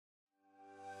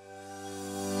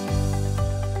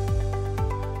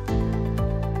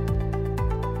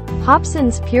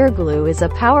Hopson's PUR glue is a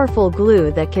powerful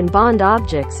glue that can bond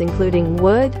objects including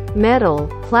wood, metal,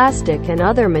 plastic and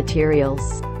other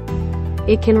materials.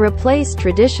 It can replace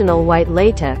traditional white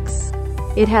latex.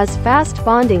 It has fast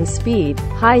bonding speed,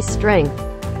 high strength,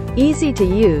 easy to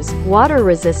use, water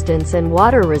resistance and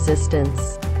water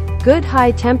resistance, good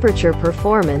high temperature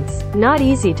performance, not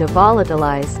easy to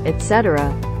volatilize,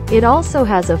 etc. It also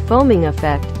has a foaming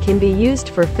effect, can be used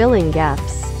for filling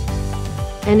gaps,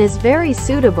 and is very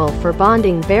suitable for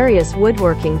bonding various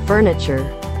woodworking furniture.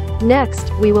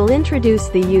 Next, we will introduce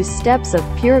the use steps of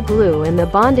PUR glue and the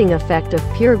bonding effect of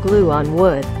PUR glue on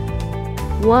wood.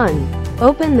 1.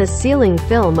 Open the sealing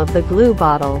film of the glue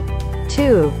bottle.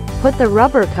 2. Put the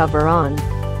rubber cover on.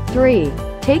 3.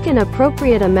 Take an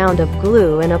appropriate amount of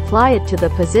glue and apply it to the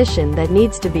position that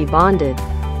needs to be bonded.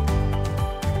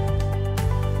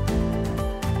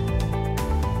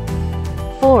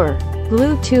 4.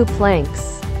 Glue 2 planks.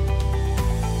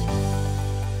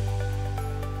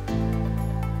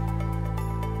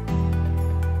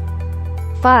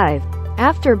 5.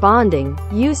 After bonding,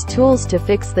 use tools to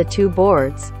fix the 2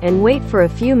 boards, and wait for a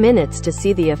few minutes to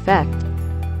see the effect.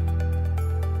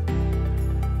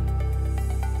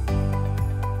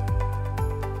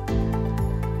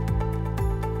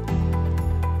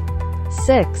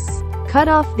 6. Cut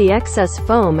off the excess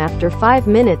foam after 5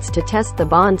 minutes to test the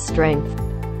bond strength.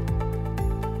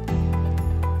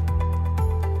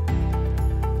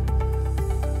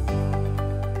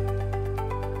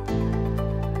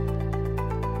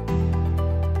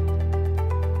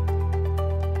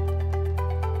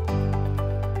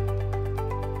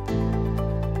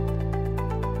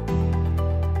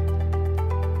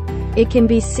 'It can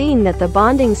be seen that the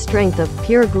bonding strength of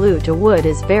PUR glue to wood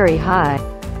is very high.